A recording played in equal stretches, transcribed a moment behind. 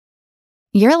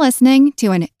You're listening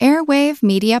to an Airwave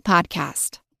Media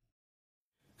Podcast.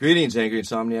 Greetings, Angry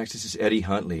Insomniacs. This is Eddie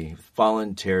Huntley,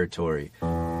 Fallen Territory. What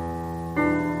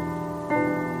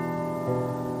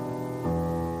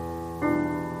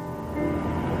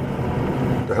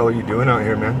the hell are you doing out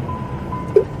here, man?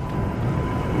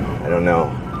 I don't know.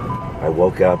 I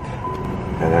woke up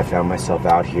and I found myself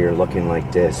out here looking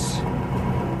like this.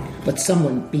 But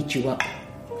someone beat you up.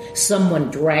 Someone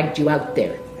dragged you out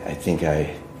there. I think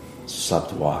I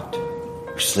sleepwalked.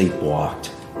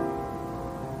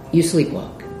 You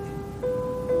sleepwalk.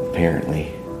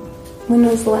 Apparently. When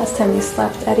was the last time you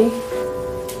slept, Eddie?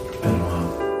 Been a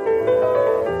while.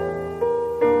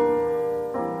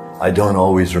 I don't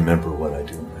always remember what I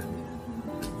do.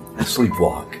 I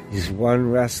sleepwalk. He's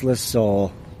one restless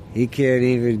soul. He can't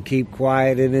even keep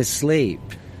quiet in his sleep.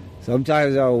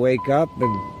 Sometimes I'll wake up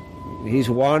and he's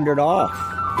wandered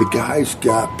off. The guy's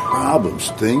got problems.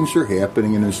 Things are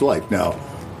happening in his life. Now,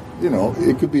 you know,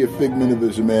 it could be a figment of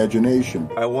his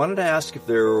imagination. I wanted to ask if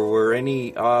there were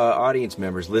any audience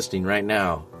members listening right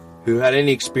now who had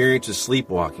any experience with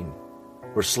sleepwalking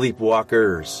or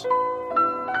sleepwalkers.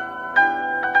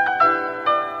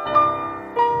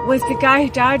 Was the guy who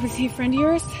died, was he a friend of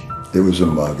yours? It was a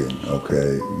mugging,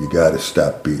 okay? You gotta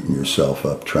stop beating yourself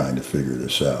up trying to figure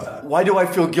this out. Why do I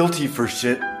feel guilty for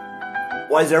shit?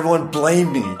 Why does everyone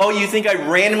blame me? Oh, you think I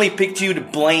randomly picked you to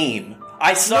blame?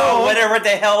 I saw whatever the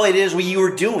hell it is what you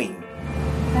were doing.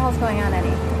 What the hell's going on, Eddie?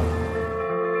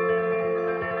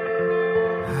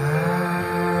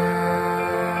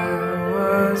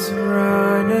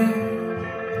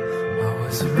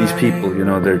 These people, you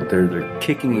know, they're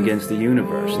kicking against the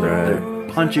universe. They're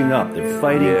punching up. They're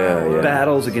fighting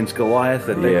battles against Goliath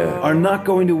that they are not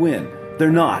going to win.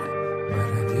 They're not.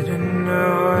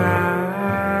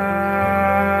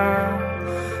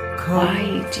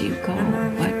 Why do you go?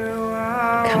 What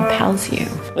compels you?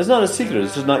 It's not a secret.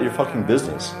 It's just not your fucking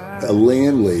business. A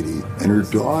landlady and her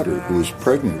daughter, who was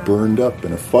pregnant, burned up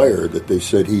in a fire that they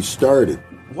said he started.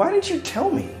 Why didn't you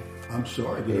tell me? I'm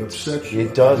sorry, did it upset you?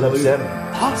 It does upset me.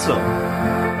 Awesome.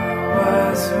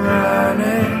 I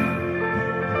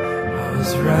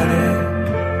was running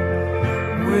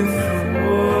with the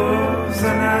wolves,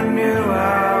 and I knew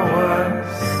I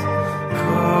was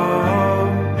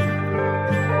cold,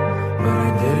 but I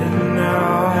didn't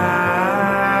know how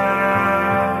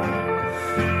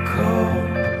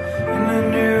cold, and I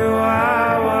knew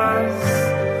I was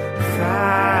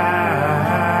fast,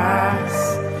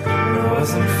 but I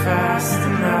wasn't fast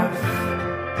enough.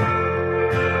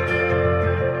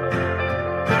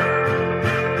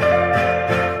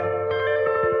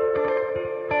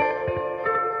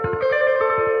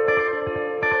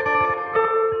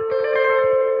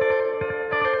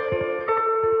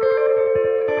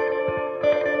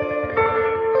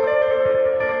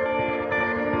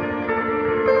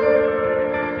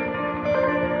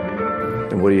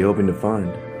 And what are you hoping to find?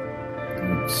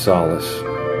 Solace.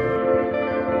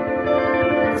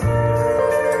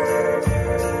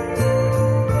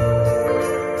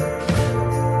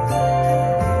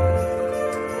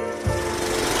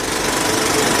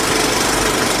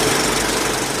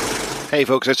 Hey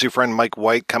folks, it's your friend Mike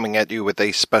White coming at you with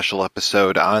a special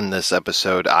episode. On this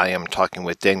episode, I am talking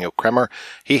with Daniel Kremer.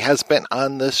 He has been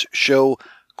on this show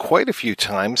quite a few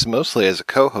times, mostly as a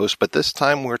co-host, but this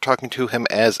time we're talking to him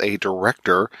as a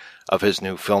director of his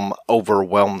new film,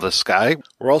 Overwhelm the Sky.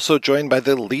 We're also joined by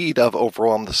the lead of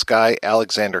Overwhelm the Sky,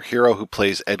 Alexander Hero, who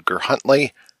plays Edgar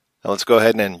Huntley. Now let's go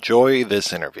ahead and enjoy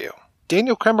this interview.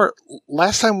 Daniel Kremer,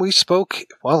 last time we spoke,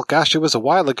 well, gosh, it was a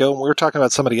while ago, and we were talking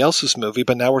about somebody else's movie,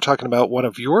 but now we're talking about one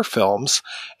of your films,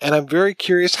 and I'm very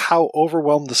curious how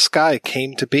Overwhelm the Sky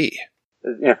came to be.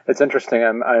 Yeah, it's interesting.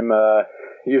 I'm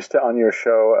used to on your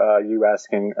show you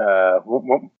asking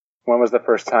when was the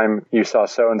first time you saw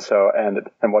so-and-so, and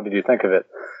what did you think of it?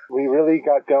 We really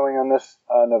got going on this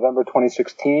November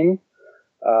 2016.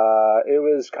 It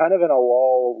was kind of in a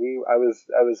lull. I was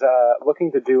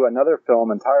looking to do another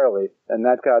film entirely, and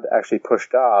that got actually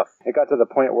pushed off. It got to the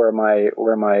point where my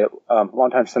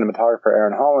longtime cinematographer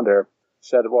Aaron Hollander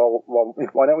said, "Well,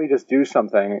 why don't we just do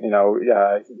something?" You know,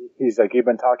 he's like, "You've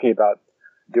been talking about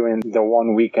doing the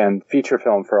one weekend feature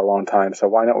film for a long time, so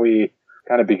why don't we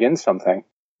kind of begin something?"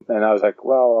 And I was like,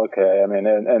 "Well, okay." I mean,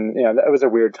 and you know, it was a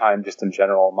weird time just in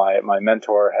general. My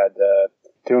mentor had.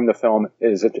 To whom the film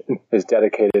is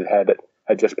dedicated had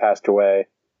just passed away,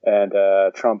 and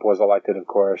Trump was elected, of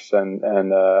course, and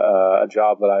a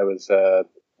job that I was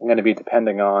going to be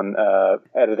depending on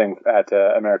editing at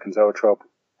American Zoetrope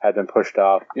had been pushed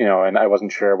off, you know, and I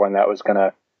wasn't sure when that was going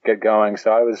to get going, so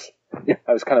I was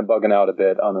kind of bugging out a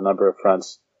bit on a number of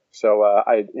fronts. So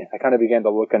I kind of began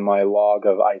to look in my log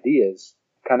of ideas,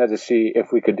 kind of to see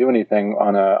if we could do anything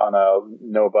on a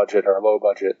no budget or low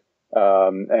budget.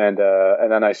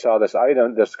 And then I saw this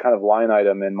kind of line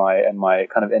item in my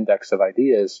kind of index of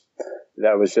ideas.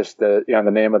 That was just the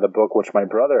name of the book, which my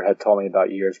brother had told me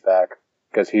about years back,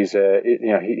 because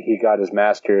he got his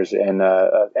master's in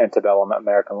antebellum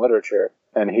American literature,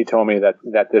 and he told me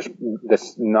that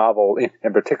this novel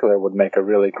in particular would make a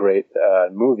really great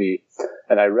movie.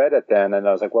 And I read it then, and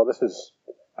I was like, well,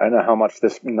 I don't know how much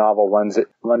this novel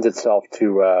lends itself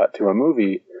to a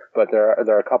movie, but there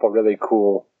are a couple really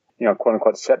cool, quote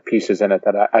unquote set pieces in it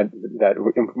that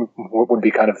would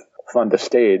be kind of fun to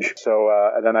stage. So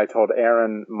and then I told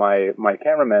Aaron, my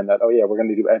cameraman, that we're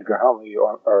going to do Edgar Huntley,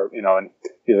 and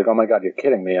he's like, oh my God, you're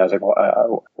kidding me. I was like,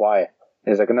 well, why?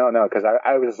 He's like, no, because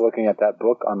I was looking at that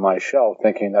book on my shelf,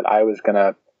 thinking that I was going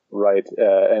to write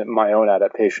my own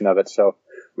adaptation of it. So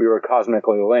we were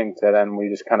cosmically linked, and then we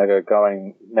just kind of got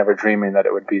going, never dreaming that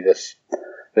it would be this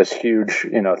huge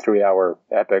 3-hour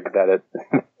epic that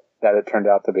it turned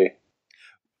out to be.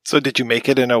 So did you make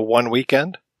it in a one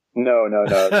weekend? No.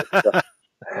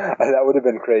 That would have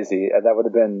been crazy. That would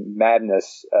have been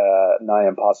madness, nigh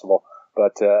impossible.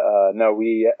 But no,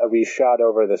 we shot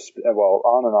over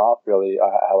on and off, really,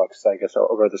 Alex, I guess,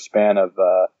 over the span of,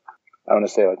 I want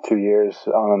to say 2 years,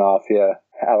 on and off, yeah.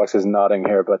 Alex is nodding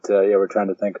here, but we're trying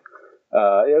to think.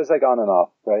 It was like on and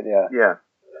off, right? Yeah. Yeah.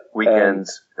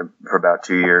 Weekends for about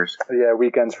 2 years. Yeah,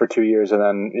 weekends for 2 years, and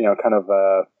then, kind of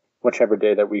whichever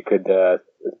day that we could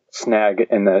snag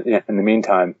in the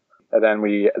meantime. And then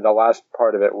the last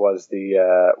part of it was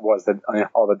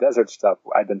all the desert stuff.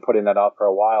 I'd been putting that off for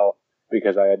a while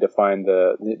because I had to find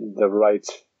the right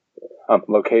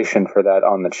location for that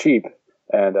on the cheap.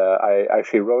 And I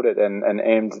actually wrote it and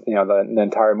aimed the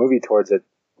entire movie towards it,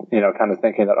 kind of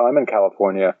thinking that I'm in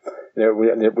California.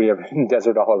 We have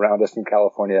desert all around us in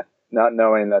California, not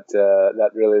knowing that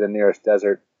really the nearest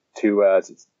desert to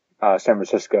San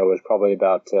Francisco was probably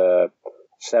about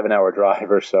 7-hour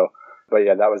drive or so. But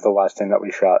yeah, that was the last thing that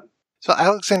we shot. So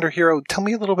Alexander Hero, tell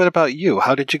me a little bit about you.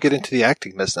 How did you get into the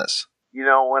acting business?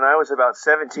 When I was about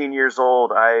 17 years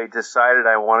old, I decided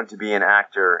I wanted to be an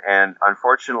actor. And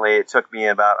unfortunately, it took me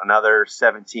about another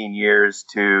 17 years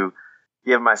to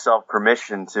give myself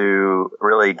permission to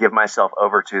really give myself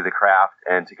over to the craft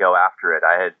and to go after it.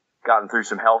 I had gotten through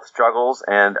some health struggles,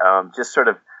 and just sort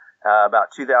of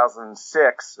about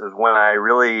 2006 is when I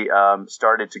really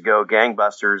started to go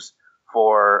gangbusters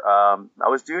for, I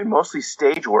was doing mostly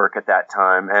stage work at that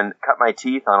time and cut my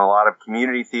teeth on a lot of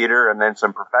community theater and then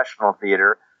some professional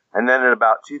theater. And then in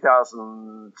about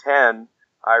 2010,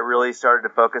 I really started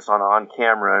to focus on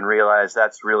camera and realized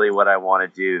that's really what I want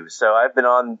to do. So I've been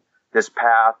on this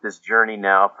path, this journey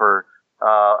now for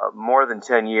more than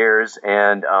 10 years.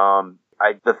 And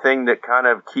the thing that kind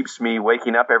of keeps me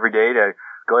waking up every day to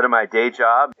go to my day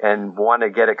job and want to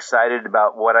get excited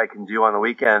about what I can do on the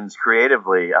weekends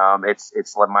creatively.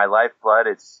 It's my lifeblood.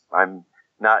 I'm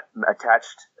not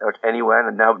attached to anyone,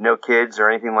 and no kids or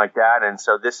anything like that. And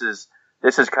so this is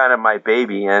kind of my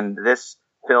baby. And this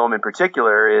film in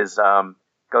particular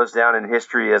goes down in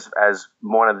history as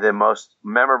one of the most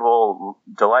memorable,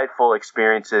 delightful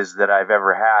experiences that I've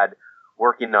ever had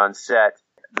working on set.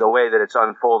 The way that it's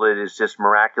unfolded is just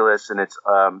miraculous, and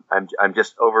I'm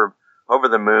just over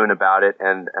the moon about it,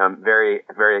 and I'm very,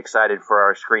 very excited for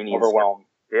our screenings. Overwhelmed.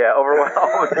 Yeah,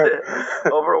 overwhelmed.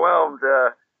 Overwhelmed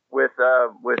with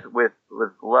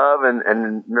love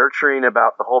and nurturing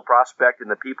about the whole prospect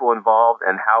and the people involved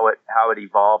and how it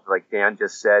evolved, like Dan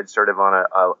just said, sort of on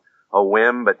a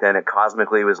whim, but then it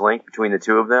cosmically was linked between the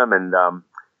two of them. And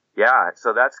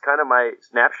so that's kind of my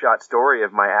snapshot story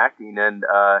of my acting. And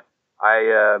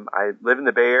I live in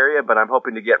the Bay Area, but I'm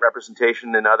hoping to get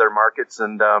representation in other markets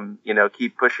and,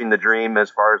 keep pushing the dream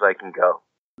as far as I can go.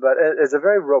 But it's a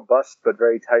very robust but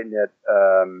very tight-knit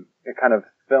kind of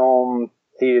film,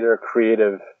 theater,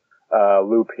 creative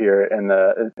loop here in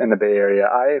the Bay Area.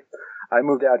 I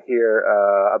moved out here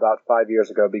about 5 years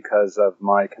ago because of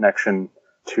my connection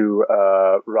to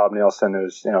Rob Nielsen,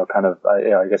 who's kind of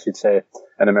I guess you'd say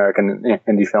an American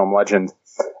indie film legend,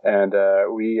 and I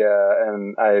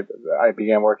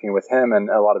began working with him and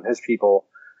a lot of his people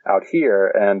out here,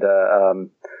 and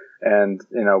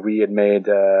we had made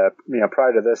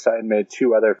prior to this I had made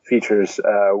 2 other features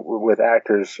with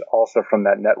actors also from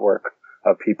that network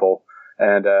of people,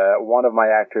 and one of my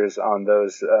actors on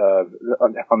those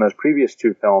previous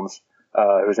 2 films,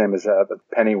 whose name is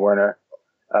Penny Werner.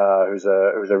 Who's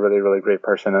a really, really great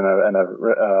person and a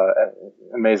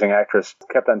amazing actress,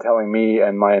 kept on telling me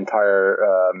and my entire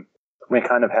we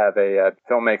kind of have a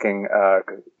filmmaking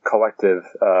collective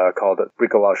called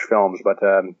Bricolage Films, but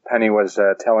Penny was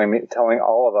telling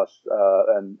all of us,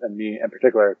 and me in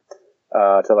particular,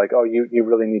 to like, oh, you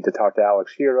really need to talk to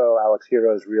Alex Hero. Alex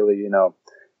Hero is really,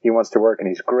 he wants to work and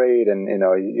he's great, and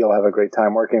you'll have a great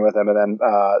time working with him. And then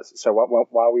so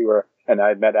while we were, and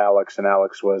I met Alex, and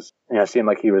Alex was, seemed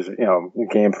like he was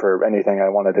game for anything I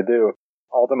wanted to do.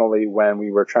 Ultimately, when we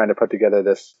were trying to put together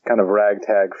this kind of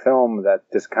ragtag film that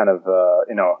just kind of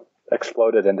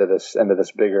exploded into this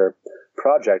bigger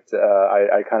project,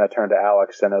 I kind of turned to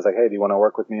Alex and I was like, hey, do you want to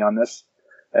work with me on this?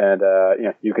 And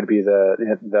you could be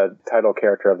the title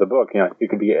character of the book. You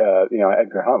could be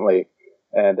Edgar Huntley.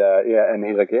 And and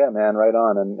he's like, yeah, man, right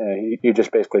on. And he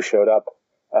just basically showed up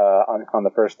on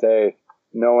the first day.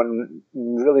 No one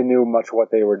really knew much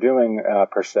what they were doing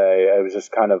per se. It was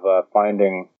just kind of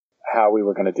finding how we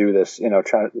were going to do this.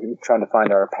 Trying to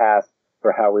find our path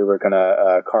for how we were going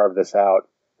to carve this out.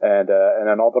 And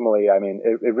then ultimately, I mean,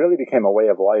 it really became a way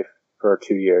of life for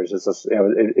 2 years. It's just,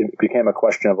 it became a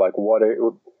question of like, what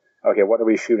are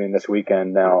we shooting this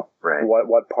weekend now? Right.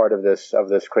 What part of this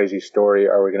crazy story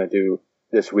are we going to do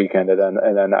this weekend?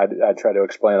 And then I'd try to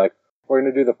explain, like, we're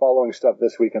going to do the following stuff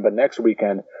this weekend, but next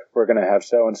weekend we're going to have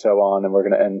so and so on, and we're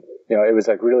going to, and it was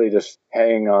like really just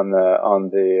hanging on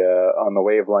the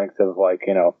wavelength of like,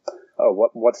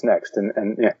 what's next,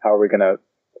 and how are we going to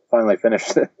finally finish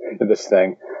this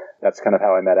thing. That's kind of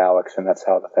how I met Alex, and that's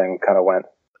how the thing kind of went.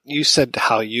 You said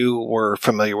how you were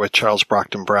familiar with Charles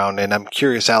Brockton Brown, and I'm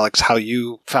curious, Alex, how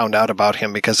you found out about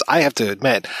him, because I have to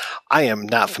admit, I am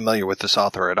not familiar with this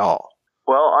author at all.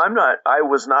 Well, I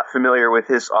was not familiar with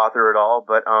his author at all,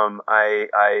 but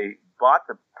I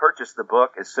purchased the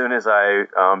book as soon as I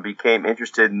became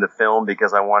interested in the film,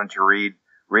 because I wanted to read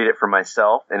it for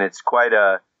myself, and it's quite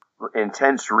a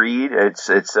intense read. It's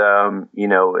the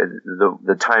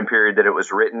time period that it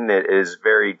was written, it is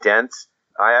very dense.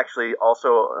 I actually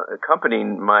also,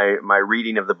 accompanying my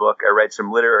reading of the book, I read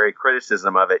some literary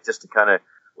criticism of it just to kind of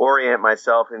orient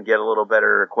myself and get a little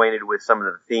better acquainted with some of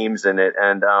the themes in it.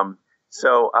 And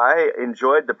so I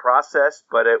enjoyed the process,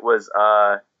 but it was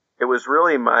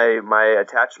really my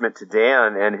attachment to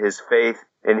Dan and his faith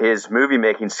in his movie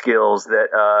making skills that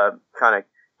kind of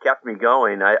kept me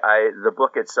going. The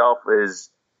book itself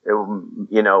is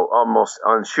almost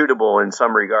unshootable in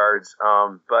some regards,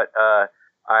 but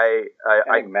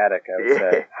enigmatic, I would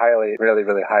say. Really,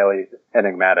 really highly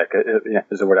enigmatic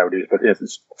is the word I would use, but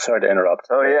sorry to interrupt.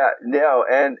 Oh, yeah. No,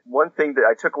 and one thing that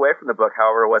I took away from the book,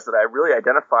 however, was that I really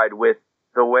identified with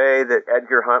the way that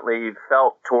Edgar Huntley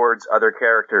felt towards other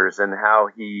characters and how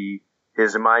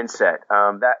his mindset.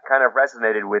 That kind of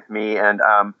resonated with me, and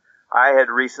I had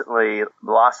recently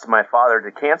lost my father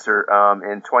to cancer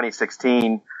in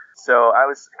 2016, so I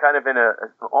was kind of in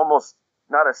almost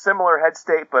not a similar head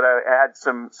state, but I had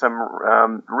some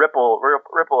ripple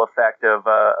effect of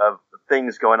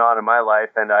things going on in my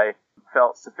life, and I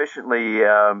felt sufficiently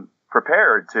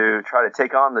prepared to try to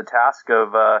take on the task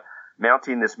of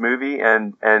mounting this movie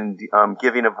and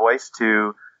giving a voice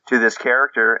to this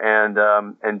character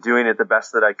and doing it the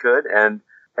best that I could. And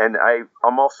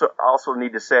I'm also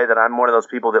need to say that I'm one of those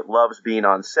people that loves being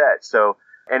on set. So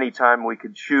anytime we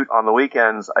could shoot on the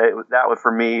weekends, that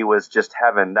for me was just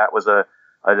heaven. That was a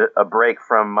break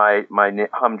from my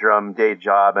humdrum day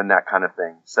job and that kind of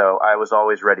thing. So I was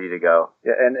always ready to go.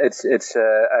 Yeah, and it's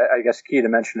I guess key to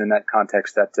mention in that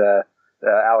context that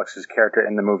Alex's character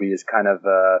in the movie is kind of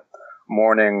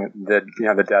mourning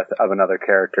the death of another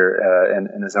character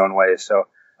in his own way. So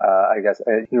I guess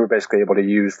you were basically able to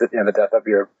use the death of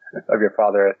your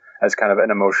father as kind of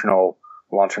an emotional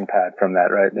launching pad from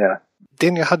that, right? Yeah.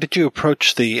 Daniel, how did you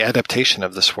approach the adaptation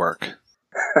of this work?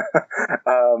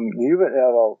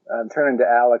 I'm turning to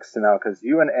Alex now, because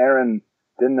you and Aaron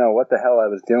didn't know what the hell I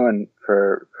was doing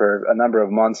for a number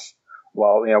of months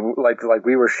while, like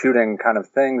we were shooting kind of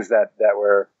things that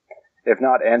were, if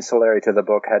not ancillary to the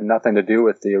book, had nothing to do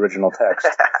with the original text.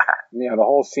 The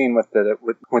whole scene with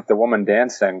the woman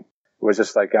dancing was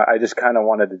just like, I just kind of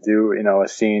wanted to do, a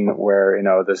scene where,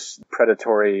 this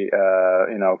predatory,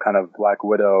 kind of Black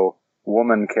Widow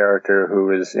woman character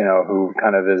who is, who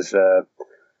kind of is,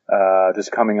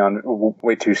 just coming on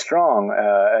way too strong,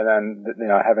 and then,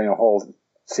 having a whole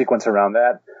sequence around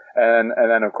that. And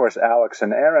then of course, Alex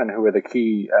and Aaron, who were the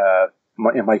key,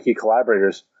 my key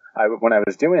collaborators, when I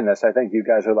was doing this, I think you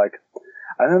guys are like,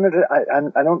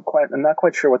 I'm not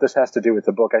quite sure what this has to do with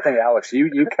the book. I think, Alex,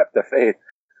 you kept the faith.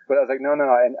 But I was like, no,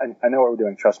 I know what we're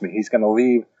doing. Trust me. He's going to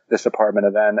leave this apartment,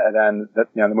 and then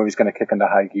the movie's going to kick into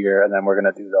high gear, and then we're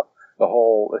going to do the the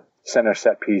whole center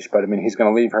set piece. But I mean, he's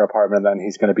going to leave her apartment, and then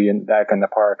he's going to be back in the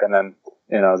park, and then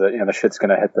the shit's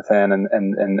going to hit the fan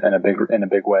in a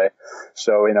big way.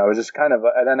 So it was just kind of,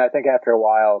 and then I think after a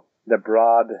while, the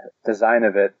broad design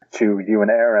of it to you and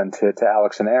Aaron, to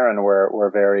Alex and Aaron, were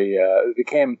very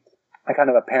became kind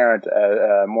of apparent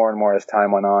more and more as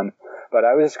time went on. But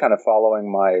I was just kind of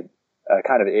following my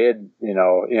kind of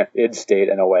id state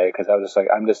in a way, because I was just like,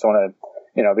 I'm just want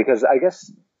to, because I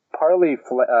guess partly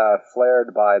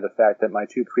flared by the fact that my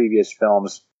two previous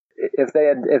films, if they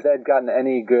had gotten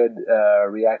any good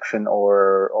reaction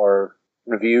or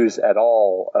reviews at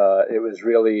all, it was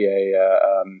really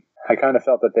I kind of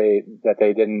felt that they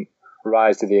didn't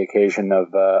rise to the occasion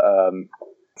of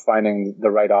finding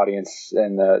the right audience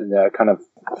and the kind of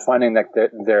finding that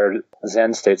their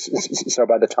Zen states. So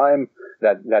by the time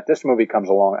that this movie comes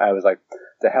along, I was like,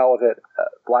 the hell with it,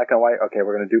 black and white. Okay,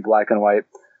 we're going to do black and white.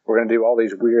 We're going to do all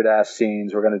these weird ass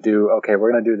scenes. We're going to do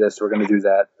this. We're going to do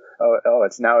that. Oh,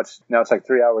 it's like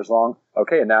 3 hours long.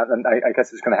 Okay, now I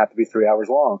guess it's going to have to be 3 hours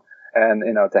long. And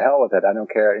to hell with it. I don't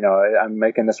care. I'm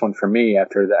making this one for me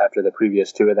after the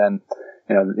previous two. And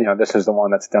then this is the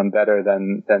one that's done better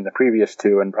than the previous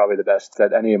two, and probably the best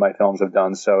that any of my films have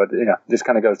done. So this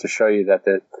kind of goes to show you that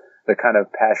the kind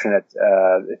of passionate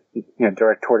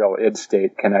directorial id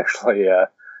state can actually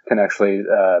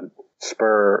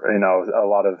spur a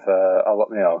lot of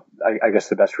I guess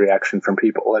the best reaction from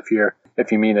people if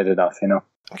you mean it enough. I'm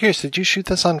curious, did you shoot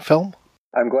this on film?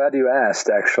 I'm glad you asked,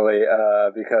 actually,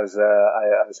 because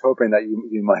I was hoping that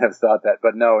you might have thought that,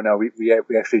 but no, we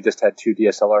actually just had 2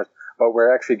 DSLRs, but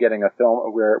we're actually getting a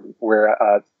film. We're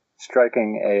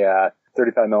striking a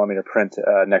 35 millimeter print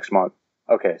next month.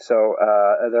 Okay, so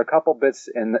there are a couple bits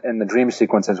in the dream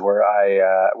sequences where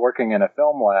I working in a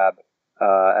film lab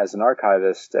as an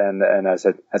archivist and as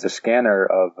a scanner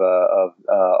of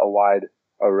a wide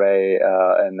array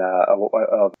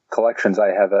of collections. I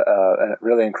have a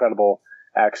really incredible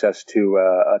access to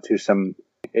some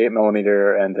 8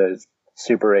 millimeter and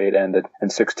Super 8 and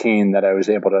 16 that I was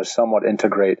able to somewhat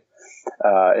integrate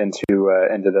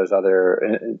into those other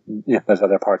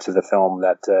parts of the film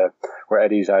that where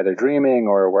Eddie's either dreaming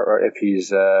or if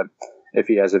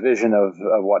he has a vision of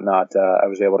whatnot. I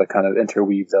was able to kind of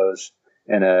interweave those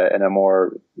in a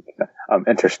more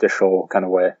interstitial kind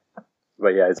of way. But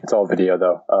yeah, it's all video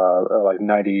though, like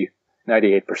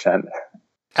 98%.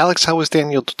 Alex, how was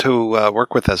Daniel to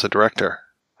work with as a director?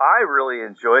 I really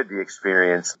enjoyed the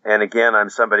experience. And again, I'm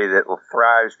somebody that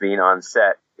thrives being on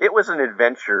set. It was an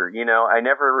adventure. I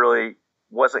never really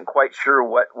wasn't quite sure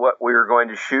what we were going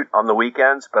to shoot on the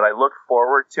weekends, but I looked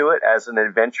forward to it as an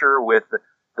adventure with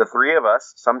the three of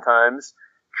us, sometimes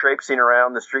traipsing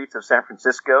around the streets of San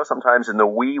Francisco, sometimes in the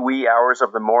wee hours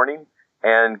of the morning,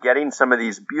 and getting some of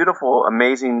these beautiful,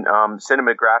 amazing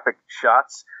cinematographic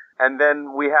shots. And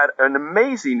then we had an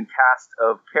amazing cast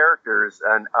of characters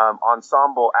and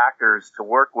ensemble actors to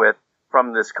work with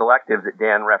from this collective that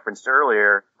Dan referenced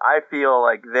earlier. I feel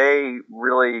like they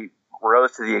really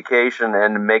rose to the occasion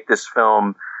and make this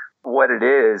film what it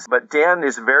is. But Dan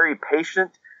is very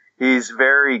patient. He's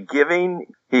very giving.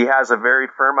 He has a very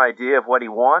firm idea of what he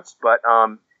wants, but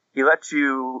he lets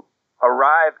you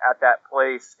arrive at that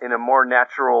place in a more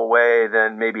natural way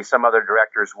than maybe some other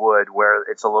directors would, where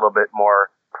it's a little bit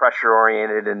more pressure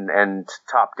oriented and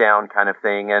top down kind of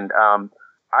thing. And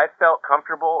I felt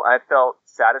comfortable. I felt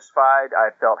satisfied. I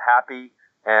felt happy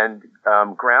and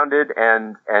grounded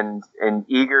and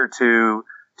eager to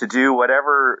do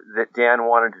whatever that Dan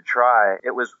wanted to try.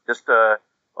 It was just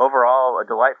overall a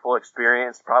delightful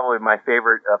experience, probably my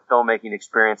favorite filmmaking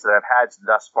experience that I've had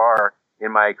thus far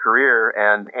in my career.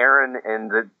 And Aaron and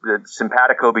the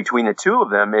simpatico between the two of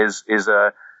them is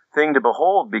a thing to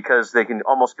behold, because they can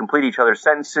almost complete each other's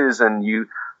sentences, and you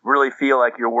really feel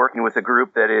like you're working with a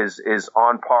group that is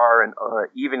on par and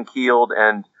even keeled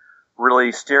and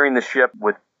really steering the ship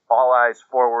with all eyes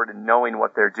forward and knowing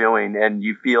what they're doing. And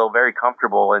you feel very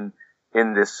comfortable in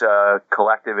this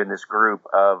collective, in this group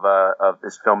of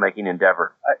this filmmaking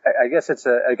endeavor. I guess it's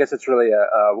really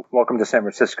a Welcome to San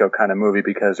Francisco kind of movie,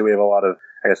 because we have a lot of,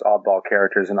 I guess, oddball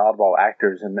characters and oddball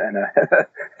actors in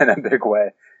a big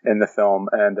way in the film.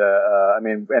 And the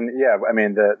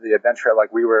adventure,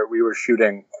 like we were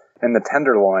shooting in the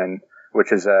Tenderloin,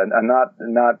 which is not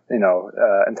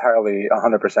entirely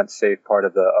 100% safe part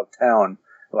of town.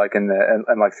 Like and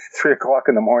like 3 o'clock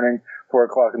in the morning, 4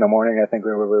 o'clock in the morning, I think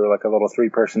we were like a little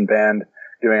 3-person band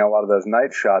doing a lot of those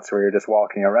night shots where you're just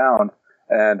walking around.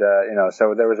 And,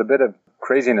 so there was a bit of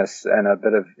craziness and a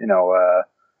bit of,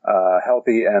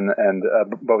 healthy and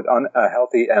both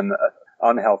healthy and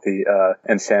unhealthy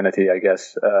insanity, I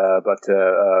guess.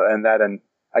 And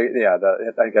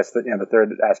I guess the third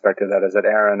aspect of that is that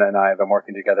Aaron and I have been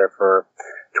working together for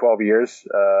 12 years.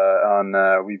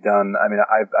 We've done. I mean,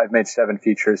 I've made 7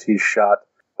 features. He's shot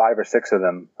 5 or 6 of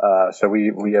them. So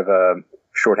we have a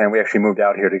shorthand. We actually moved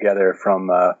out here together from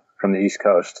the East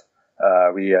Coast.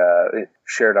 We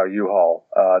shared our U-Haul,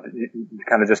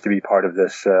 kind of just to be part of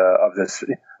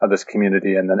this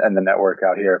community and the network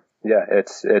out here. Yeah,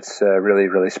 it's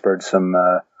really spurred some.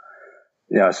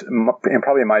 And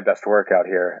probably my best work out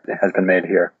here has been made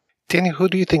here. Danny, who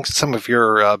do you think some of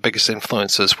your biggest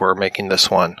influences were making this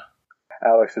one?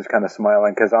 Alex is kind of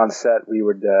smiling because on set we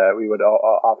would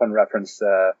often reference.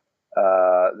 There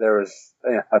was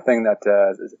a thing that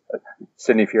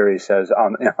Sidney Furie says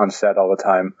on set all the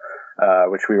time,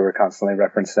 which we were constantly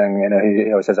referencing. He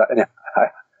always says,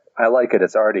 "I like it.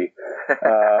 It's arty."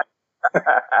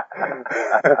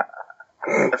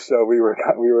 So we were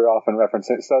often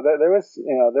referencing. So there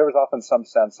was often some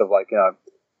sense of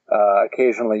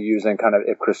occasionally using kind of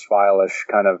Ipcris file-ish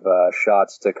kind of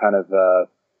shots to kind of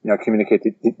communicate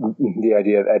the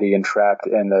idea of Eddie entrapped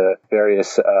in the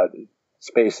various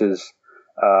spaces,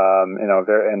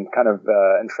 and kind of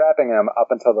entrapping him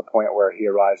up until the point where he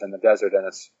arrives in the desert and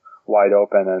it's wide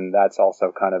open, and that's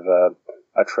also kind of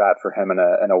a trap for him in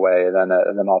a way, and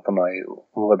then ultimately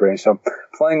liberating. So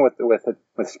playing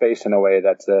with space in a way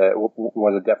that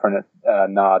was a definite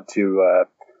nod to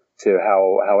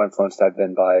how influenced I've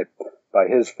been by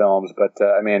his films. But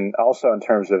I mean, also in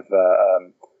terms of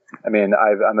I'm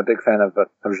a big fan of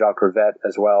Jacques Rivette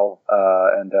as well,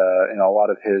 and a lot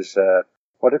of his,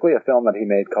 particularly a film that he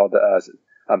made called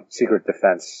Secret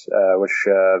Defense, which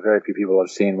very few people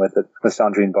have seen with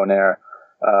Sandrine Bonnaire.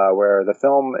 Where the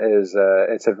film is,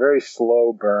 it's a very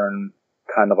slow burn,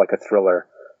 kind of like a thriller.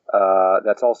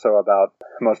 That's also about,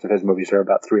 most of his movies are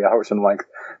about 3 hours in length,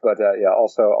 but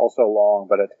also long.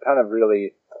 But it's kind of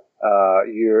really,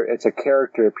 it's a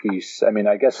character piece. I mean,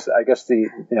 I guess the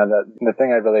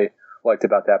thing I really liked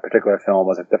about that particular film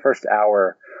was that the first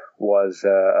hour was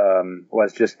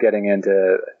just getting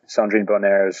into Sandrine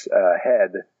Bonnaire's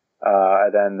head.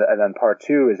 And then part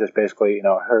 2 is just basically,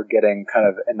 her getting kind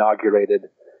of inaugurated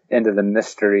into the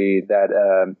mystery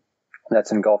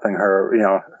that's engulfing her,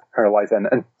 her life and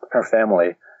her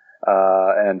family,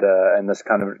 and this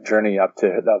kind of journey up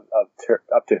to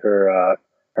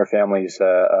her family's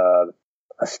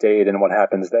estate and what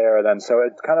happens there. Then so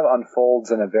it kind of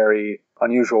unfolds in a very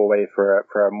unusual way for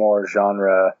a more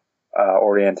genre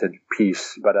oriented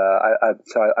piece. But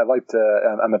I liked.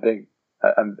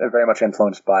 I'm very much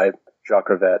influenced by Jacques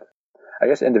Rivette. I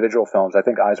guess individual films, I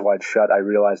think Eyes Wide Shut, I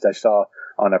realized I saw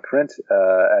on a print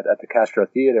at the Castro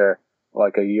Theater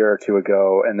like a year or two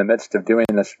ago in the midst of doing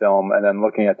this film, and then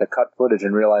looking at the cut footage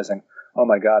and realizing, oh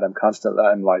my God,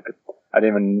 I didn't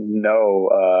even know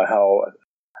how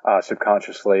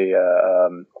subconsciously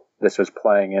this was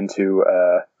playing into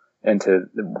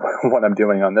what I'm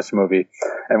doing on this movie.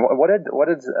 And what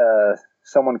did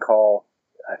someone call,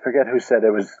 I forget who said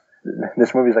it was,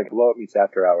 this movie's like Blow Up Meets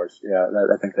After Hours. Yeah,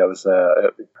 I think that was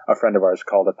a friend of ours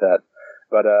called it that.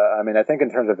 But I mean, I think in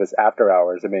terms of this After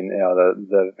Hours, I mean,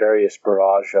 the various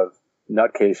barrage of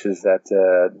nutcases that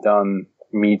Dunn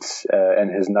meets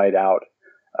in his night out.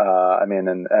 I mean,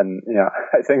 and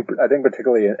I think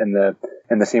particularly in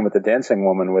the scene with the dancing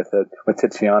woman with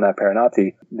Tiziana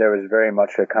Pernati, there was very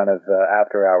much a kind of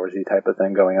After Hours-y type of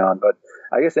thing going on. But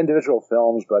I guess individual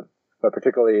films, but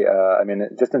particularly, I mean,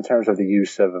 just in terms of the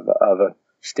use of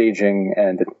staging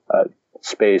and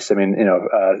space. I mean,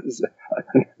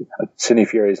 Sidney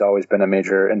Furie has always been a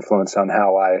major influence on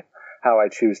how I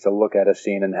choose to look at a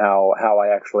scene, and how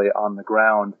I actually on the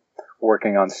ground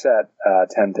working on set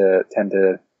tend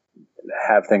to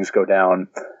have things go down.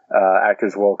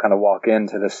 Actors will kind of walk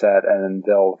into the set and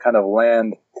they'll kind of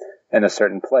land in a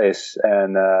certain place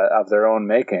and of their own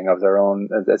making,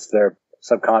 it's their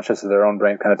subconscious of their own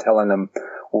brain kind of telling them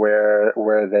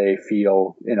where they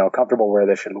feel comfortable, where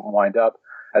they should wind up,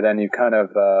 and then you kind of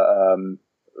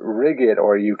rig it,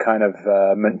 or you kind of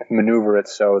maneuver it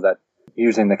so that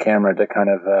using the camera to kind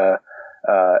of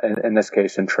in this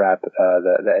case entrap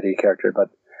the Eddie character. But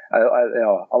I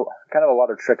kind of a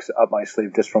lot of tricks up my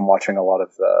sleeve just from watching a lot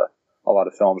of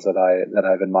films that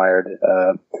I've admired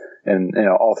and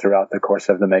all throughout the course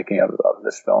of the making of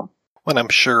this film. Well, I'm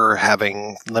sure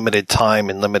having limited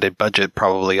time and limited budget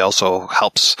probably also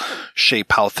helps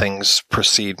shape how things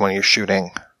proceed when you're shooting.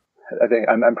 I think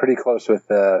I'm pretty close with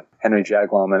Henry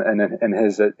Jaglom, and in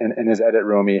his edit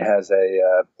room he has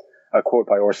a quote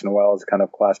by Orson Welles kind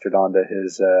of plastered onto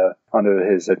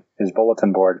his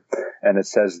bulletin board, and it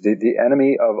says the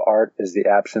enemy of art is the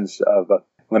absence of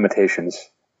limitations.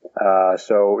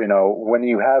 So, when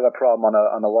you have a problem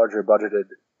on a larger budgeted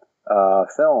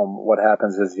film, what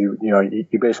happens is you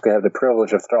basically have the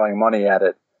privilege of throwing money at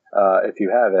it if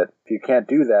you have it. If you can't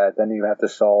do that, then you have to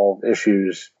solve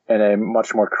issues in a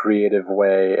much more creative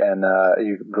way, and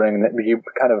you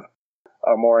kind of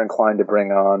are more inclined to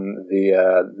bring on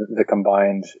the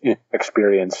combined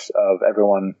experience of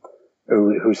everyone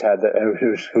who's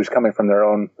coming from their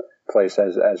own place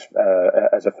as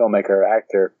a filmmaker or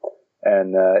actor.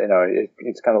 And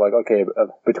it's kind of like, okay,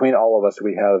 between all of us,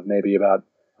 we have maybe about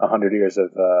 100 years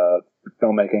of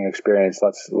filmmaking experience.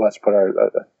 Let's put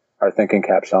our thinking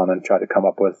caps on and try to come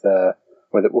up with the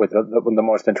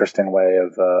most interesting way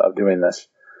of doing this.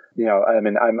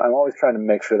 I'm always trying to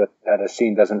make sure that a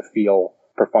scene doesn't feel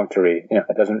perfunctory.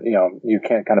 It doesn't. You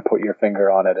can't kind of put your finger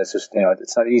on it. It's just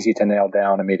it's not easy to nail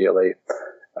down immediately.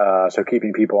 So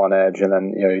keeping people on edge, and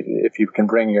then if you can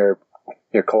bring your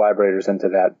collaborators into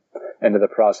the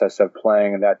process of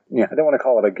playing that, I don't want to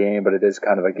call it a game, but it is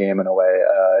kind of a game in a way.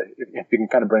 If you can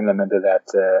kind of bring them into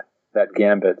that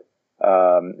gambit,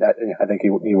 I think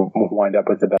you wind up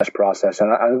with the best process.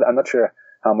 And I'm not sure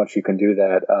how much you can do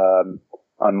that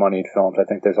on moneyed films. I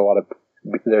think there's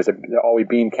always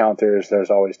bean counters.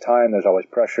 There's always time. There's always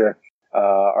pressure.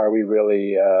 Are we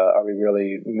really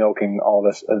milking all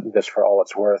this for all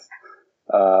it's worth?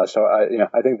 So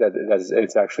I think that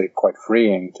it's actually quite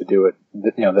freeing to do it,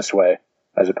 this way,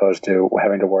 as opposed to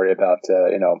having to worry about,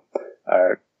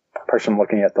 our person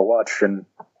looking at the watch and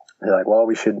they're like, well,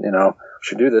 we should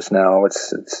do this now.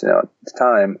 It's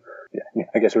time.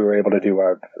 I guess we were able to do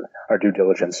our due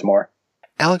diligence more.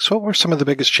 Alex, what were some of the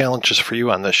biggest challenges for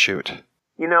you on this shoot?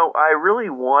 I really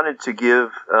wanted to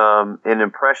give an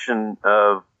impression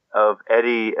of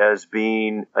Eddie as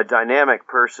being a dynamic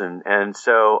person. And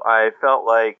so I felt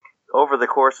like over the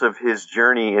course of his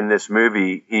journey in this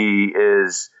movie, he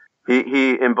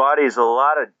embodies a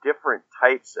lot of different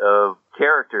types of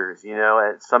characters,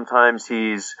 and sometimes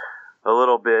he's a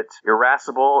little bit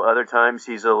irascible. Other times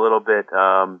he's a little bit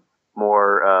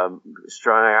more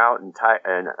strung out and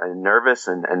nervous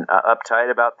and uptight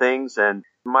about things. And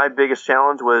my biggest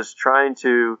challenge was trying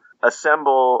to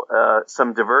assemble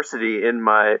some diversity in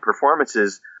my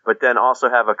performances, but then also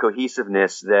have a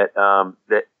cohesiveness that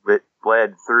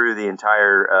bled through the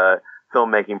entire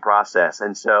filmmaking process.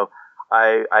 And so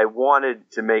I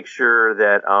wanted to make sure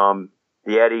that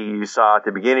the Eddie you saw at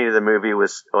the beginning of the movie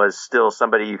was still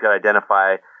somebody you could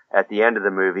identify at the end of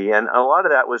the movie. And a lot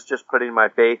of that was just putting my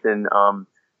faith in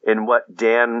what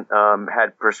Dan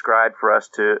had prescribed for us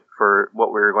for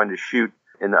what we were going to shoot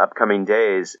in the upcoming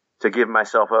days, to give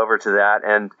myself over to that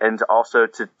and also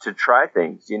to try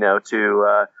things,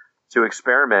 to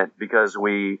experiment, because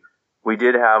we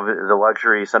did have the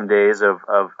luxury some days of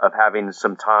having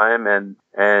some time,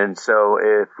 and so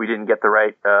if we didn't get the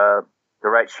right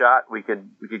shot, we could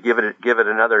give it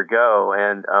another go,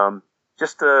 and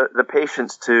just the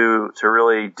patience to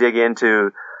really dig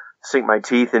sink my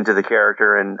teeth into the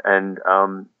character and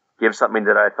give something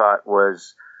that I thought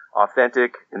was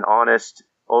authentic and honest,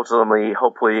 ultimately,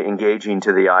 hopefully engaging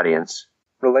to the audience.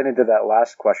 Relating to that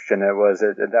last question,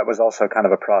 that was also kind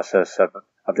of a process of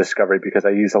discovery, because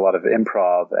I use a lot of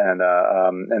improv, and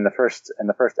in the first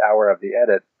hour of the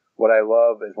edit, what I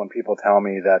love is when people tell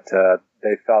me that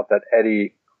they felt that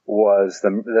Eddie was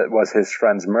his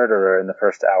friend's murderer in the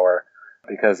first hour,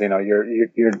 because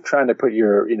you're trying to put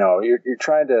you're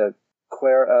trying to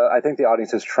clear. I think the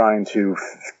audience is trying to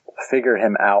figure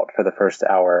him out for the first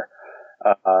hour.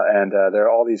 And there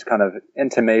are all these kind of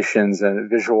intimations, and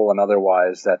visual and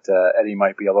otherwise, that Eddie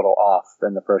might be a little off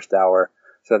in the first hour.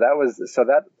 So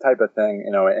that type of thing,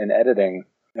 in editing,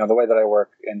 the way that I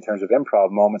work in terms of improv,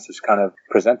 moments just kind of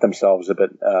present themselves a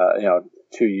bit,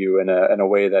 to you in a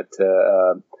way that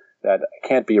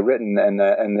can't be written, and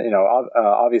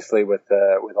obviously with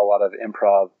a lot of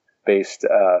improv based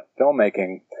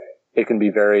filmmaking, it can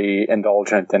be very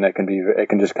indulgent, and it can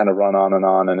just kind of run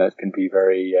on, and it can be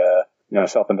very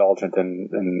self-indulgent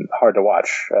and hard to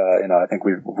watch. I think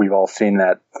we've all seen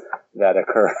that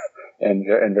occur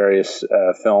in various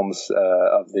films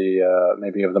of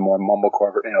maybe of the more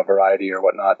mumblecore variety or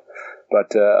whatnot.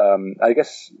 But I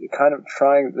guess kind of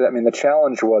trying. I mean, the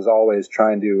challenge was always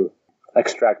trying to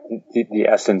extract the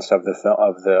essence of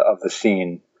the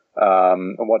scene.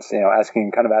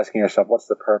 Asking yourself, what's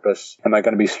the purpose? Am I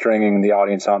going to be stringing the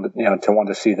audience on to want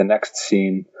to see the next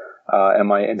scene? Am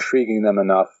I intriguing them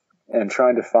enough? And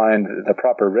trying to find the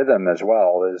proper rhythm as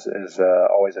well is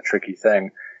always a tricky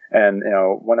thing. And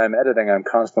when I'm editing, I'm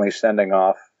constantly sending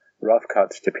off rough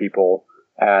cuts to people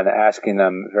and asking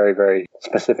them very, very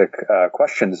specific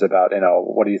questions about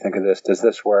what do you think of this? Does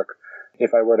this work?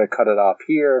 if I were to cut it off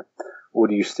here,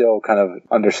 would you still kind of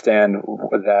understand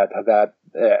that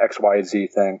X, Y, Z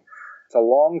thing? It's a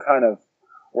long kind of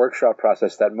workshop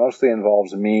process that mostly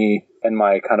involves me and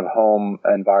my kind of home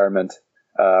environment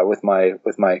with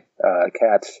my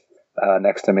cats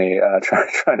next to me,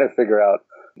 trying to figure out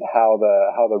how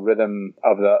the rhythm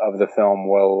of the film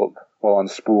will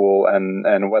unspool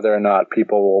and whether or not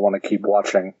people will want to keep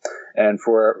watching. And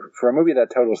for a movie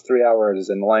that totals 3 hours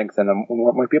in length, and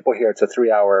when people hear it's a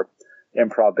 3-hour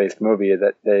improv based movie,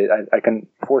 that I can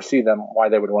foresee them why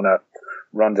they would want to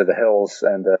run to the hills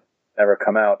and never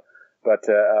come out. But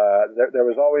there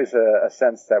was always a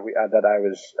sense that I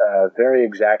was very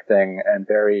exacting and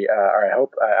very. I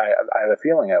hope I have a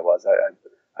feeling I was.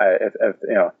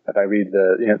 If I read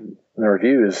the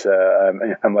reviews,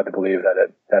 I'm led to believe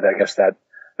that I guess that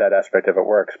aspect of it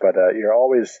works. But you're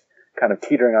always kind of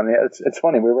teetering on the. It's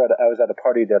funny. I was at a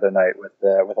party the other night with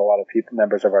a lot of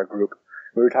members of our group.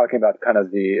 We were talking about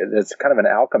it's kind of an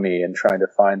alchemy in trying to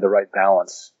find the right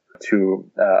balance to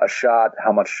a shot.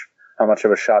 How much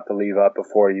of a shot to leave up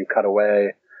before you cut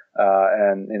away.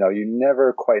 And you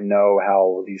never quite know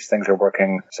how these things are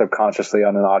working subconsciously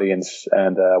on an audience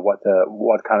and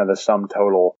what kind of the sum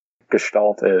total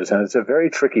gestalt is. And it's a very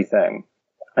tricky thing.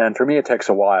 And for me, it takes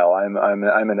a while. I'm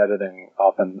in editing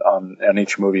often on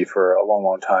each movie for a long,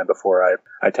 long time before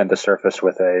I tend to surface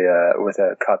with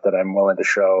a cut that I'm willing to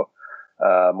show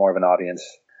more of an audience.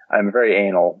 I'm very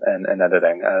anal in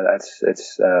editing.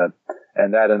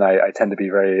 And I tend to be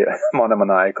very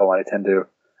monomaniacal. I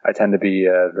tend to be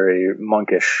very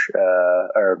monkish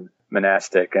or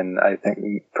monastic, and I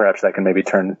think perhaps that can maybe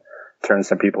turn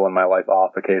some people in my life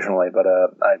off occasionally. But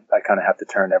I kind of have to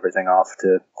turn everything off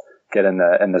to get in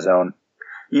the zone.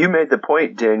 You made the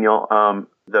point, Daniel,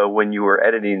 though, when you were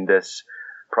editing this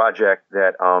project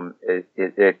that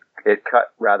it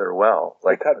cut rather well.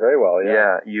 It cut very well.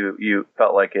 Yeah. Yeah. You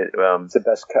felt like it. It's the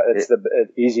best cut. It's the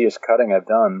easiest cutting I've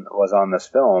done was on this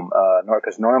film.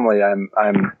 Because normally I'm.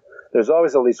 There's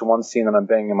always at least one scene that I'm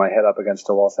banging my head up against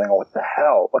the wall saying, "Oh, what the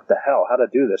hell? What the hell? How to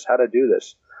do this? How to do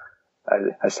this?"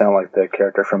 I sound like the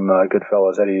character from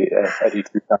Goodfellas, Eddie.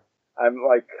 I'm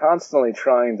like constantly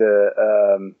trying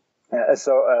to.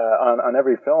 On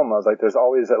every film, I was like, "There's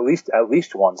always at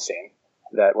least one scene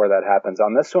where that happens."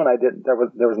 On this one, I didn't. There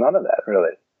was none of that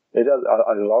really. It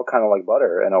was all kind of like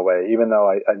butter in a way. Even though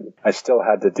I still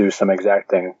had to do some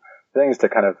exacting things to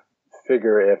kind of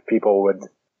figure if people would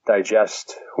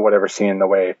digest whatever scene the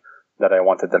way that I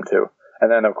wanted them to. And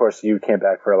then, of course, you came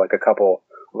back for like a couple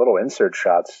little insert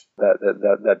shots,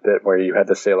 that bit where you had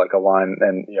to say like a line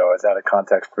and, it's out of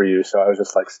context for you. So I was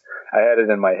just like, I had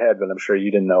it in my head, but I'm sure you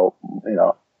didn't know,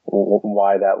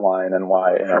 why that line and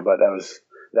why, but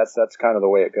that's kind of the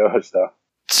way it goes though.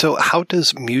 So how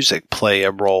does music play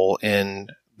a role in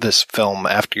this film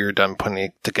after you're done putting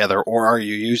it together, or are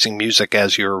you using music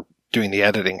as you're doing the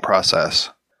editing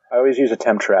process? I always use a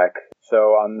temp track. So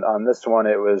on this one,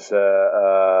 it was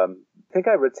I think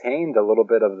I retained a little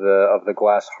bit of the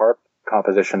glass harp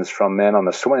compositions from Man on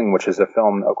the Swing, which is a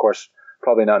film, of course,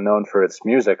 probably not known for its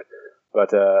music,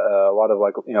 but a lot of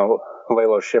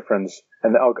Lalo Schifrin's.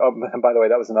 And by the way,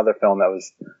 that was another film that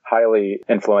was highly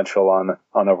influential on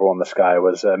Overwhelm the Sky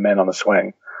was Man on the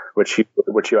Swing, which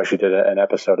you actually did an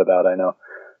episode about, I know.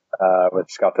 With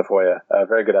Scott Tafoya. A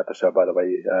very good episode, by the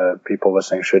way. People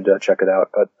listening should check it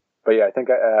out. But yeah, I think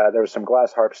there was some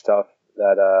glass harp stuff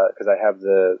that, because I have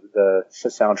the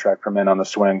soundtrack for Men on the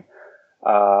Swing.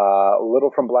 A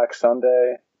little from Black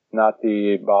Sunday, not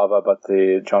the Bava, but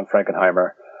the John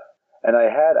Frankenheimer. And I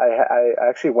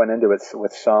actually went into it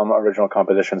with some original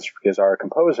compositions because our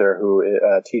composer, who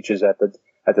teaches at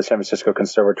the San Francisco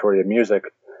Conservatory of Music,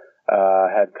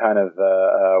 had kind of,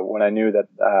 when I knew that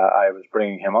I was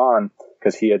bringing him on,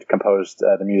 because he had composed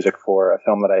the music for a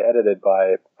film that I edited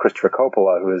by Christopher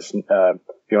Coppola, who is,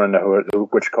 if you want to know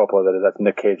which Coppola that is, that's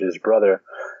Nick Cage's brother.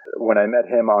 When I met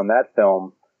him on that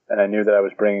film, and I knew that I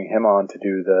was bringing him on to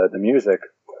do the music,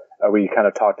 we kind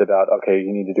of talked about, okay,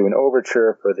 you need to do an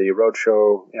overture for the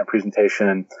roadshow presentation.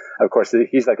 And of course,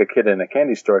 he's like a kid in a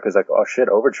candy store because like, oh shit,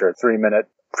 overture, 3-minute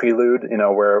prelude,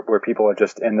 where people are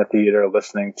just in the theater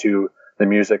listening to the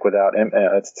music without him.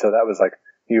 So that was like,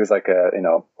 he was like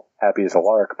happy as a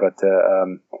lark. But,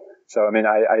 so, I mean,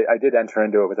 I did enter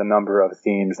into it with a number of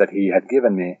themes that he had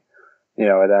given me,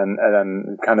 and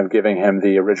then kind of giving him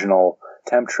the original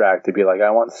temp track to be like, I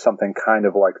want something kind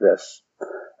of like this.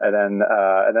 And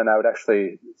then I would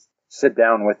actually sit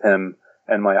down with him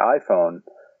and my iPhone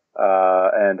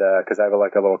and because I have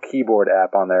like a little keyboard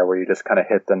app on there where you just kind of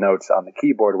hit the notes on the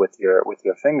keyboard with your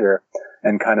finger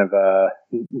and kind of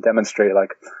demonstrate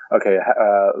like, okay,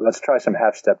 let's try some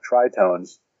half-step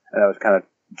tritones. And I was kind of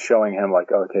showing him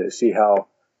like, okay, see how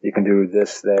you can do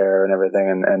this there and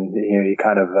everything, and he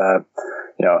kind of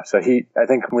so I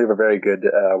think we have a very good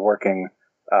working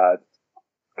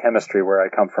chemistry where I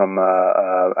come from.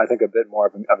 I think a bit more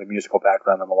of a musical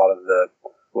background than a lot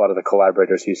of the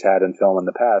collaborators he's had in film in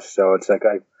the past. So it's like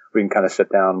we can kind of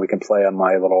sit down, we can play on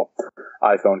my little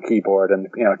iPhone keyboard, and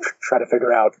try to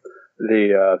figure out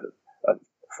the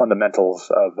fundamentals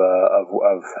of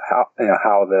how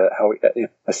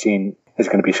a scene is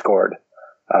going to be scored.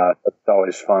 It's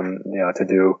always fun, to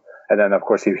do. And then of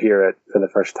course you hear it for the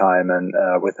first time and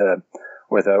with a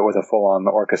full-on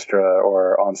orchestra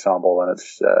or ensemble, and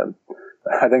it's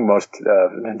I think most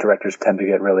directors tend to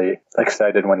get really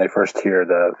excited when they first hear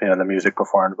the music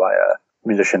performed by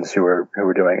musicians who are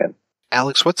doing it.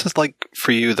 Alex, what's it like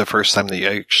for you the first time that you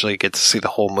actually get to see the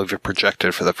whole movie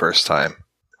projected for the first time?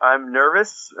 I'm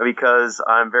nervous because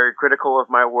I'm very critical of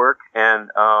my work,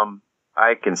 and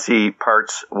I can see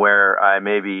parts where I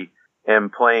maybe am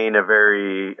playing a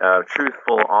very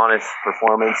truthful, honest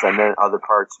performance, and then other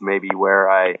parts maybe where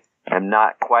I am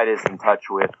not quite as in touch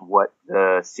with what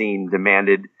the scene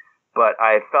demanded. But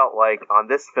I felt like on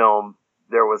this film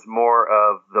there was more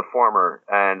of the former,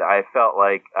 and I felt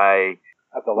like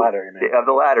of the latter, you mean? Of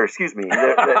the latter, excuse me.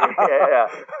 There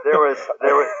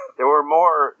were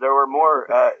more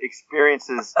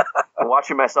experiences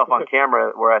watching myself on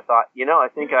camera where I thought, I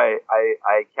think I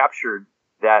captured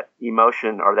that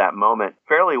emotion or that moment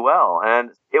fairly well,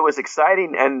 and it was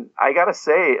exciting. And I gotta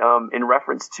say, in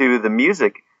reference to the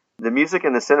music and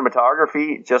the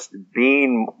cinematography, just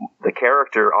being the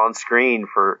character on screen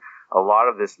for a lot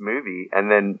of this movie,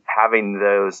 and then having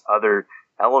those other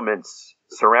elements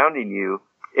surrounding you,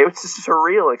 it was a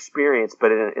surreal experience,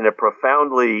 but in a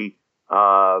profoundly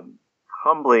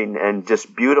humbling and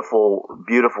just beautiful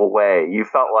way. You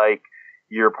felt like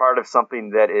you're part of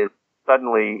something that is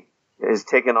suddenly is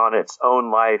taken on its own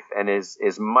life and is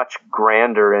much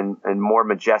grander and more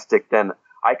majestic than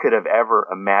I could have ever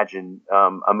imagined.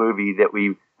 A movie that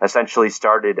we essentially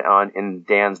started in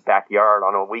Dan's backyard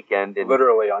on a weekend.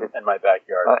 Literally in my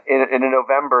backyard. In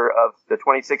November of the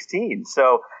 2016.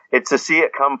 So it's to see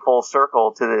it come full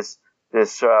circle to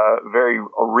this very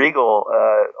regal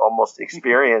almost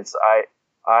experience.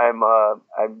 I'm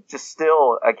just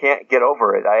still, I can't get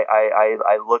over it.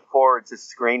 I look forward to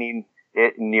screening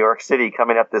it in New York City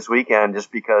coming up this weekend,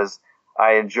 just because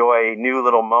I enjoy new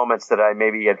little moments that I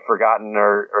maybe had forgotten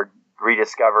or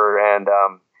rediscover, and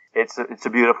it's a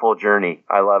beautiful journey.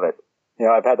 I love it.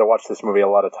 I've had to watch this movie a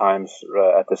lot of times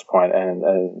at this point,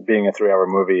 and being a 3-hour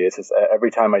movie, it's just,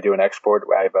 every time I do an export,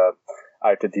 I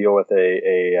have to deal with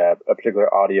a particular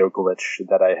audio glitch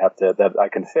that I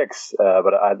can fix,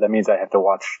 but that means I have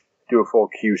to do a full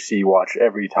QC watch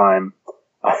every time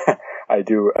I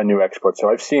do a new export. So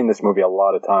I've seen this movie a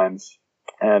lot of times,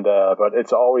 and but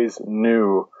it's always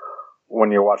new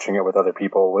when you're watching it with other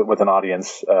people, with an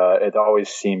audience. It always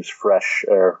seems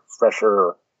fresher,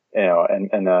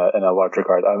 in a large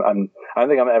regard. I don't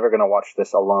think I'm ever going to watch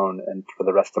this alone and for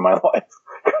the rest of my life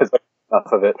because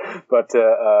enough of it. But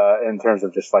in terms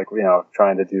of just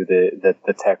trying to do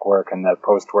the tech work and the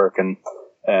post work and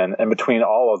between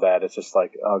all of that, it's just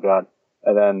like, oh God.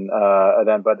 But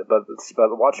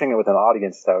watching it with an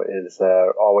audience though is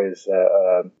always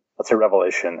it's a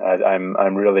revelation.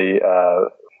 I'm really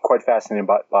quite fascinated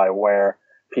by where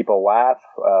people laugh,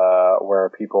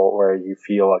 where you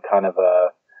feel a kind of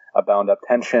a bound up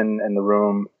tension in the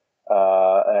room,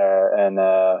 but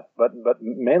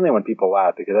mainly when people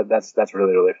laugh, because that's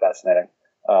really, really fascinating,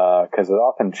 because it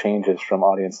often changes from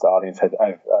audience to audience.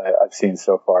 I've seen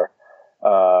so far,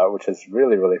 which is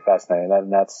really, really fascinating.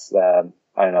 And that's I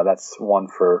don't know, that's one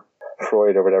for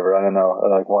Freud or whatever. I don't know,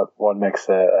 like what makes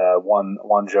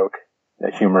one joke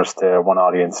humorous to one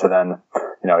audience, so then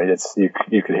you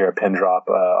could hear a pin drop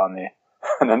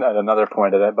at another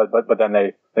point of it, but then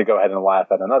they go ahead and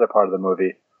laugh at another part of the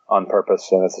movie on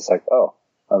purpose, and it's just like,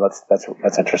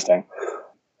 that's interesting.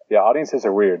 Yeah, audiences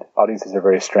are weird. Audiences are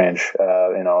very strange,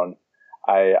 and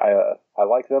I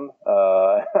like them.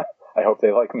 I hope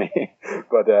they like me,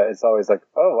 but it's always like,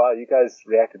 oh wow, you guys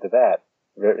reacted to that,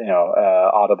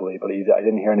 audibly, but I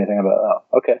didn't hear anything about. Oh,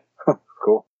 okay,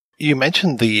 cool. You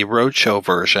mentioned the roadshow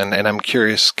version, and I'm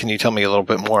curious, can you tell me a little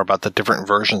bit more about the different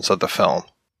versions of the film?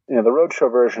 The roadshow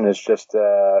version is just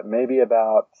maybe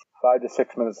about 5 to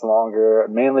 6 minutes longer,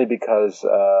 mainly because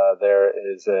there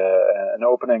is an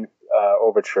opening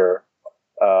overture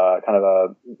kind of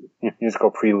a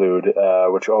musical prelude,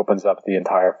 which opens up the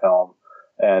entire film.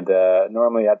 And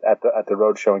normally at the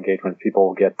roadshow engagement,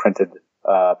 people get printed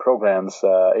programs,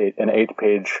 an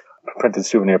 8-page printed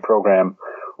souvenir program,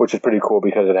 which is pretty cool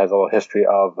because it has a little history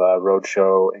of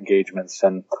roadshow engagements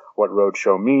and what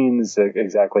roadshow means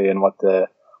exactly, and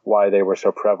why they were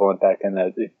so prevalent back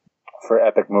in for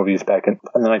epic movies back in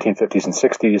the 1950s and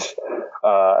 60s.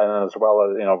 And as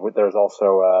well as, there's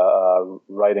also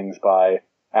writings by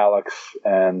Alex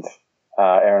and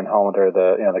Aaron Hollander,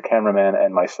 the cameraman,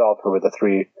 and myself, who were the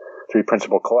three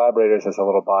principal collaborators. There's a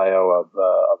little bio of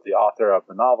the author of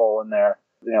the novel in there.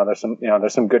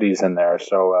 There's some goodies in there.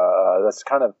 So that's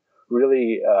kind of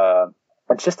really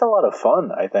it's just a lot of fun,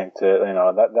 I think.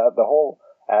 That the whole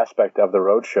aspect of the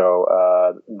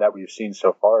roadshow that we've seen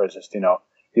so far is just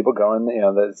people going.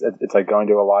 It's like going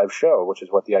to a live show, which is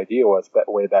what the idea was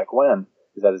way back when.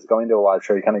 Is that it's going to a live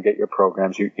show. You kind of get your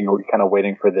programs. You're kind of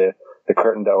waiting for the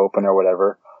curtain to open or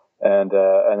whatever, and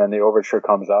then the overture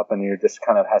comes up, and you just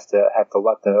kind of have to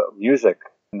let the music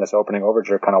in this opening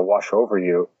overture kind of wash over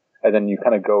you, and then you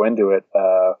kind of go into it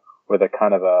with a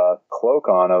kind of a cloak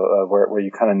on, where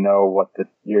you kind of know what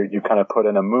you kind of put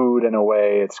in a mood in a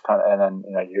way. It's kind of, and then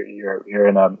you're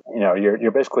in a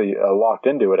you're basically locked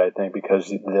into it, I think, because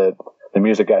the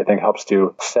music, I think, helps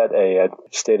to set a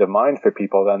state of mind for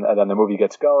people. And then the movie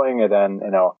gets going, and then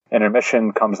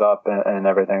intermission comes up and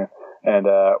everything. And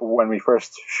when we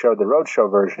first showed the roadshow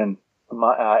version,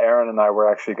 Aaron and I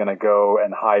were actually going to go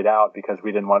and hide out because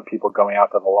we didn't want people going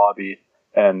out to the lobby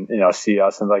and see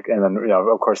us, and then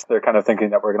of course they're kind of thinking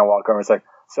that we're going to walk over. It's like,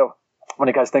 so what do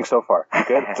you guys think so far?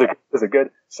 Good? Is it good?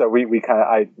 So we was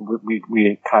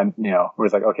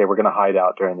like, okay, we're going to hide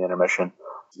out during the intermission.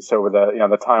 So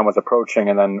the time was approaching,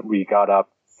 and then we got up,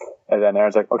 and then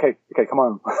Aaron's like, okay, come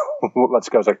on, let's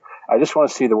go. I was like, I just want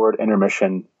to see the word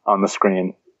intermission on the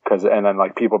screen, and then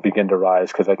like people begin to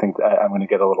rise, because I think I'm going to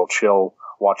get a little chill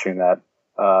watching that.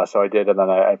 So I did, and then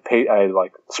I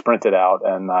like sprinted out,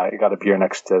 and I got a beer in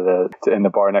the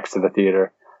bar next to the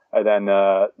theater. And then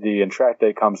the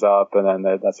entr'acte comes up, and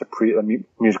then that's a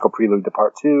musical prelude to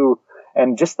part 2,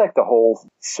 and just like the whole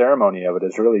ceremony of it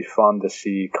is really fun to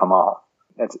see come off.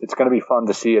 It's going to be fun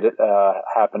to see it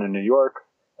happen in New York.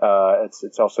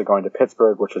 It's also going to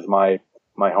Pittsburgh, which is my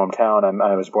hometown.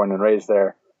 I was born and raised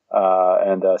there,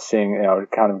 and seeing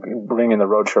kind of bringing the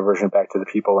roadshow version back to the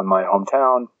people in my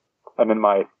hometown. I'm in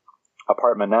my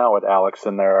apartment now with Alex,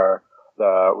 and I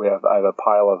have a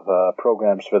pile of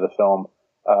programs for the film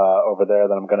over there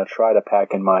that I'm going to try to pack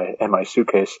in my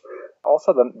suitcase.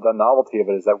 Also, the novelty of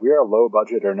it is that we're a low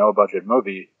budget or no budget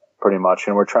movie pretty much,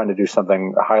 and we're trying to do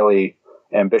something highly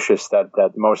ambitious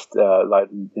that most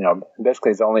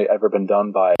basically has only ever been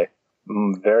done by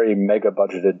very mega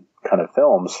budgeted kind of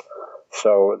films.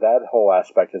 So that whole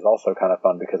aspect is also kind of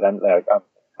fun, because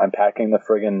I'm packing the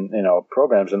friggin'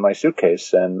 programs in my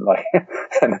suitcase, and like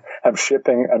and I'm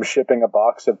shipping a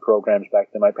box of programs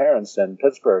back to my parents in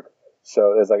Pittsburgh.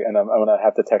 So it's like, and I'm gonna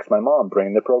have to text my mom,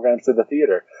 bring the programs to the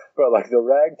theater. But like the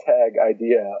ragtag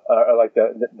idea, or like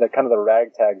the kind of the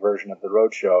ragtag version of the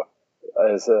roadshow,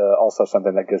 is also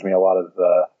something that gives me a lot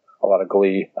of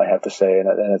glee, I have to say,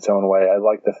 in its own way. I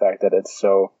like the fact that it's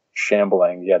so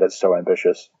shambling, yet it's so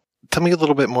ambitious. Tell me a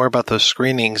little bit more about those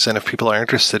screenings, and if people are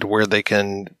interested, where they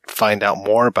can find out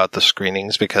more about the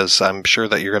screenings, because I'm sure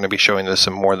that you're going to be showing this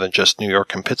in more than just New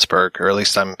York and Pittsburgh, or at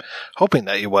least I'm hoping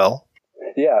that you will.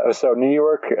 Yeah, so New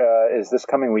York is this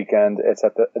coming weekend. It's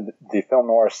at the Film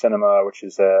Noir Cinema, which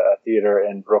is a theater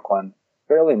in Brooklyn,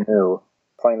 fairly new,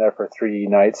 playing there for 3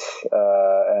 nights,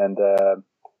 and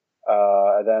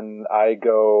then I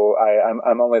go.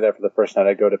 I'm only there for the first night.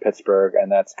 I go to Pittsburgh,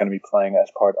 and that's going to be playing as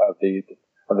part of the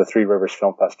Three Rivers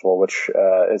Film Festival, which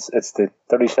it's the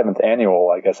 37th annual.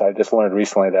 I guess I just learned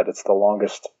recently that it's the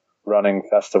longest running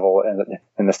festival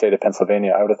in the state of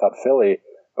Pennsylvania. I would have thought Philly,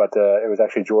 but it was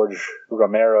actually George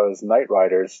Romero's Night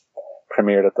Riders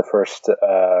premiered at the first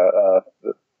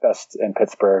fest in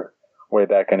Pittsburgh way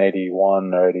back in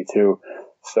 81 or 82.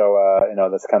 So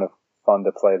that's kind of fun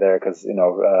to play there, because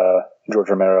George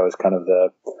Romero is kind of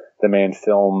the main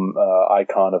film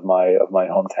icon of my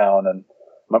hometown. And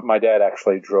my dad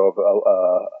actually drove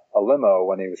a limo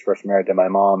when he was first married to my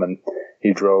mom, and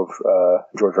he drove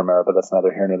George Romero, but that's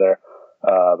neither here nor there.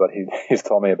 But he's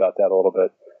told me about that a little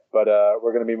bit. But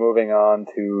we're going to be moving on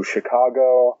to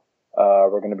Chicago.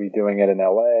 We're going to be doing it in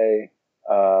LA.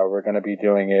 We're going to be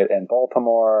doing it in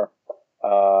Baltimore,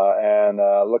 and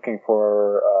looking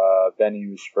for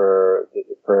venues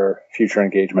for future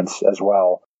engagements as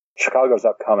well. Chicago's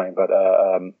upcoming, but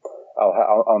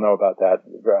I'll know about that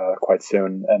quite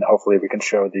soon, and hopefully we can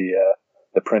show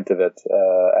the print of it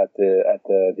at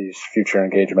these future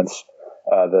engagements.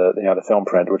 The film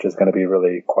print, which is going to be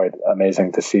really quite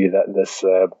amazing to see that this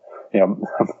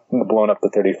blown up to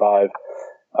 35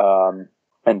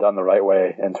 and done the right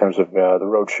way in terms of the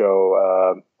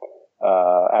roadshow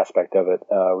aspect of it,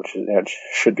 which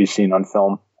should be seen on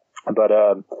film. But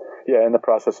in the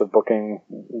process of booking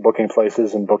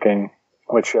places and booking,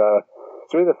 which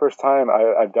it's really the first time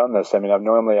I've done this. I mean, I've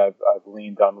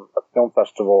leaned on a film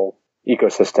festival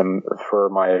ecosystem for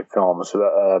my films.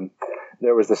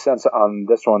 There was the sense on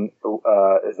this one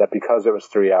is that because it was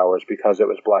 3 hours, because it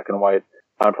was black and white,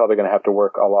 I'm probably going to have to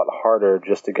work a lot harder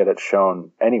just to get it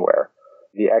shown anywhere.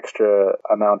 The extra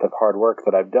amount of hard work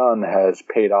that I've done has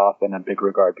paid off in a big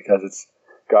regard because it's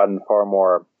gotten far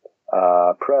more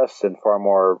press and far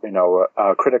more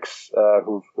critics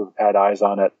who've had eyes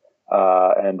on it,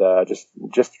 and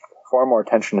just far more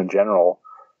attention in general.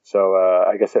 So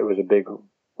I guess it was a big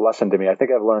lesson to me. I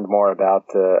think I've learned more about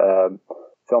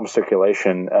film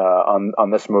circulation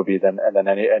on this movie than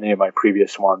any of my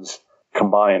previous ones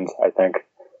combined. I think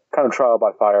kind of trial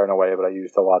by fire in a way, but I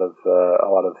used a lot of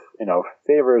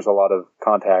favors, a lot of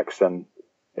contacts, and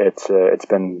it's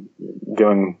been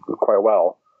doing quite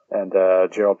well. And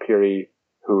Gerald Peary,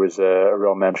 who is a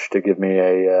real mensch to give me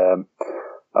a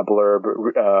blurb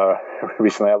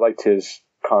recently. I liked his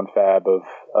confab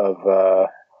of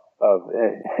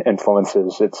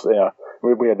influences. It's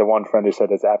we had the one friend who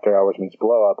said it's After Hours meets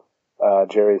Blow Up.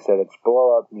 Jerry said it's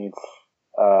Blow Up meets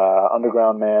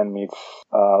Underground Man meets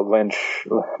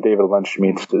David Lynch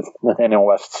meets Nathaniel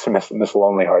West's Miss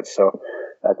Lonely Hearts. So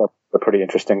I thought a pretty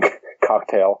interesting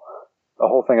cocktail. The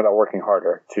whole thing about working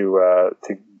harder to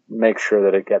make sure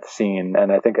that it gets seen,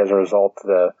 and I think as a result,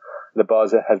 the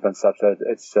buzz has been such that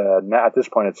it's at this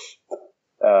point it's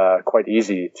quite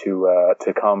easy to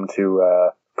come to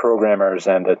programmers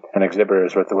and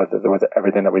exhibitors with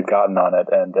everything that we've gotten on it,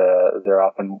 and they're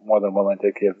often more than willing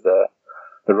to give the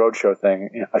roadshow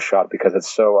thing a shot because it's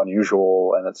so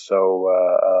unusual and it's so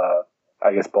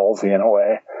I guess ballsy in a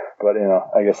way. But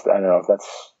I guess I don't know if that's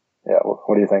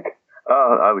What do you think?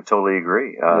 I would totally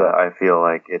agree. I feel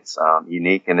like it's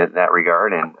unique in that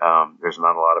regard, and there's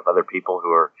not a lot of other people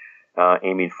who are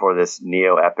aiming for this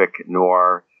neo-epic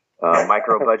noir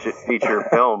micro-budget feature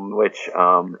film, which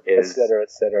is et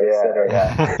cetera.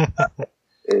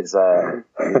 Is a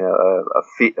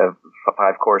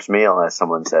five-course meal, as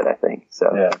someone said, I think.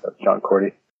 So yeah, that's John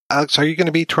Cordy. Alex, are you going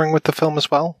to be touring with the film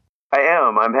as well? I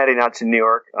am. I'm heading out to New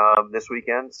York this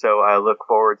weekend, so I look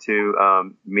forward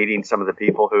to meeting some of the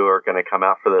people who are going to come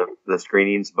out for the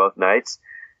screenings both nights,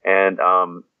 and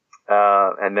then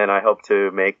I hope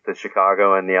to make the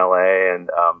Chicago and the LA and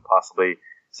possibly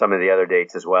some of the other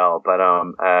dates as well. But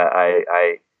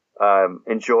I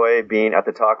enjoy being at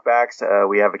the talkbacks.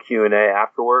 We have a Q&A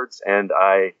afterwards, and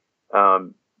I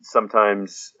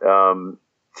sometimes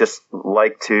just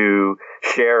like to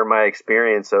share my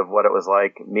experience of what it was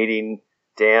like meeting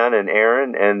Dan and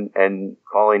Aaron and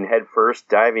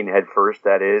diving headfirst,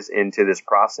 that is, into this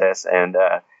process, and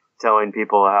telling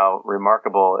people how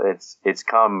remarkable it's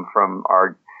come from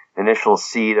our initial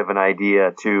seed of an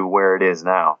idea to where it is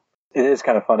now. It is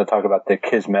kind of fun to talk about the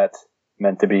kismet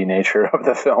meant to be nature of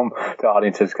the film to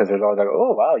audiences, because there's always like,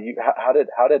 oh wow, how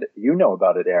did you know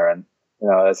about it, Aaron?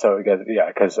 So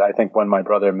because I think when my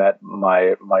brother met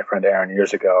my friend Aaron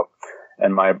years ago,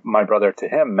 and my brother to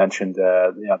him mentioned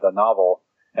the novel,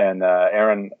 and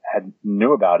Aaron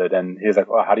knew about it, and he was like,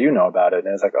 well, how do you know about it? And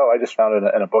it was like, oh, I just found it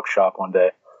in a bookshop one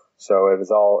day. So it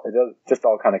just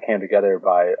all kind of came together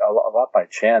by a lot by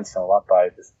chance and a lot by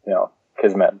just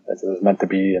kismet, as it was meant to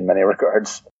be in many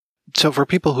regards. So for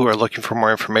people who are looking for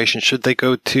more information, should they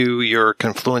go to your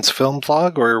Confluence Film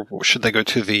blog, or should they go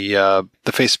to the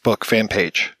Facebook fan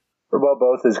page? Well,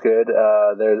 both is good.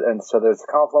 There's the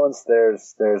Confluence.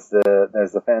 There's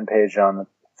the fan page on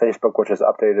Facebook, which is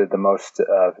updated the most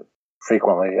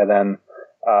frequently, and then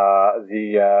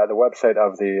the website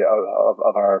of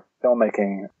our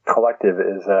filmmaking collective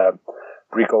is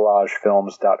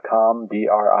bricolagefilms.com,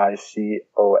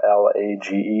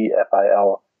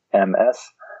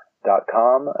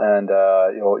 BRICOLAGEFILMS.com, and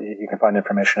you can find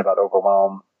information about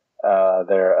Overwhelm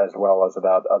there, as well as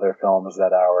about other films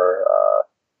that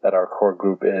our core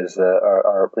group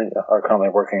are currently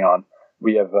working on.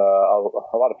 We have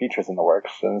a lot of features in the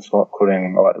works,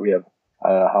 including we have. I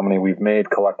don't know how many we've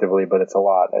made collectively, but it's a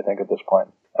lot, I think, at this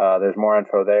point. There's more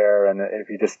info there, and if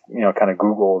you just kind of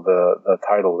Google the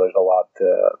title, there's a lot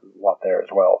there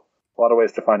as well. A lot of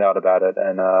ways to find out about it,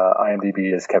 and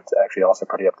IMDb is kept actually also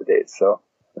pretty up to date. So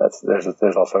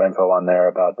there's also info on there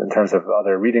about, in terms of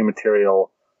other reading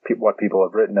material, what people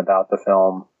have written about the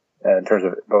film, in terms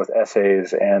of both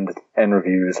essays and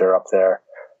reviews are up there,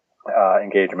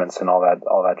 engagements and all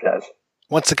that jazz.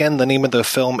 Once again, the name of the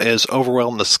film is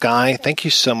Overwhelm the Sky. Thank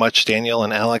you so much, Daniel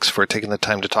and Alex, for taking the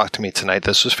time to talk to me tonight.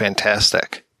 This was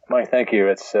fantastic. Mike, thank you.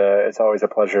 It's always a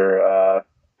pleasure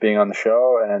being on the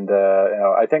show, and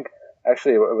I think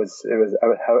actually it was.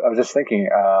 I was just thinking.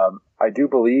 I do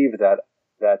believe that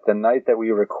the night that we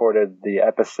recorded the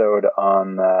episode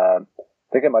on, I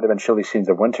think it might have been Chilly Scenes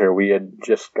of Winter, we had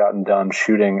just gotten done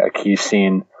shooting a key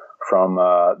scene from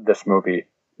this movie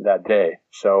that day.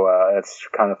 So it's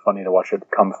kind of funny to watch it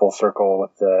come full circle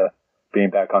with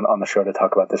being back on the show to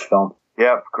talk about this film.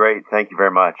 Yep, great. Thank you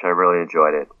very much. I really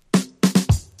enjoyed it.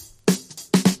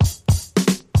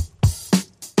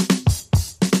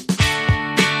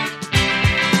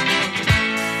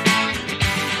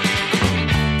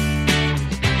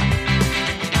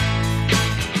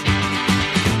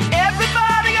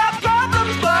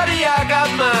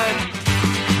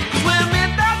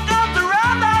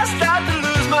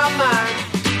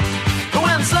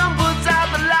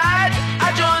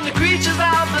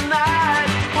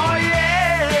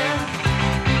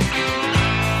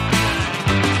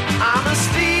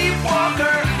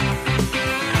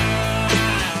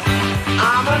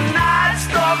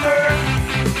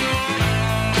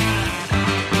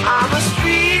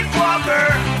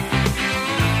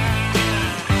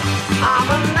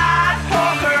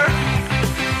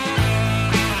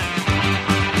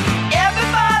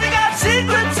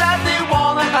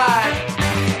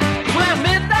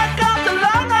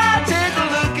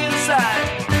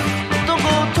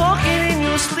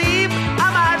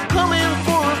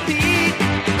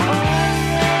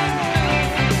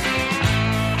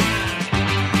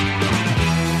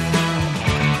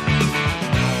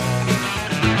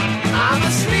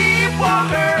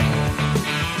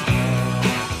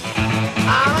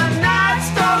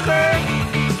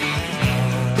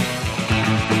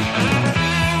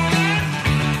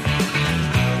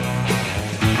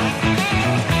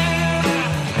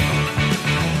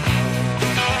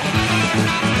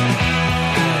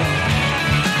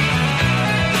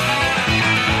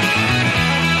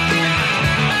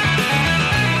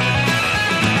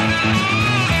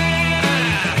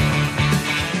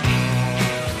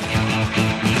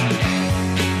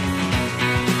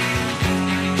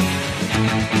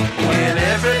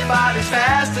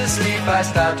 I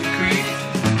start to creep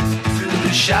through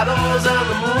the shadows of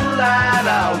the moonlight.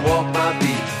 I'll walk my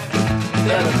beat.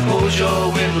 Better close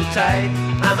your window tight.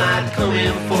 I might come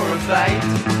in for a fight.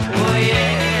 Oh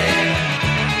yeah.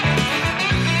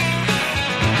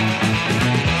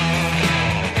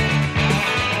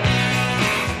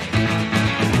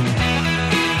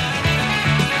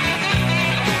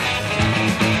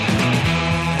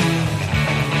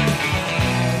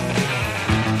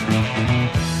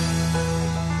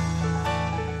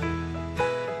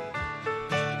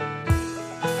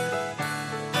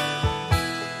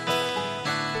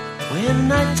 When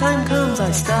nighttime comes,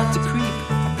 I start to creep.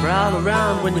 I prowl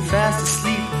around when you're fast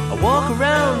asleep. I walk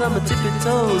around on my tippy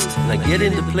toes, and I get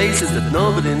into places that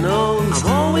nobody knows.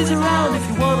 I'm always around if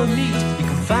you want to meet. You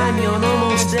can find me on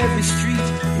almost every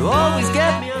street. You always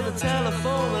get me on the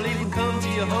telephone. I'll even come to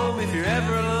your home if you're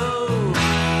ever alone.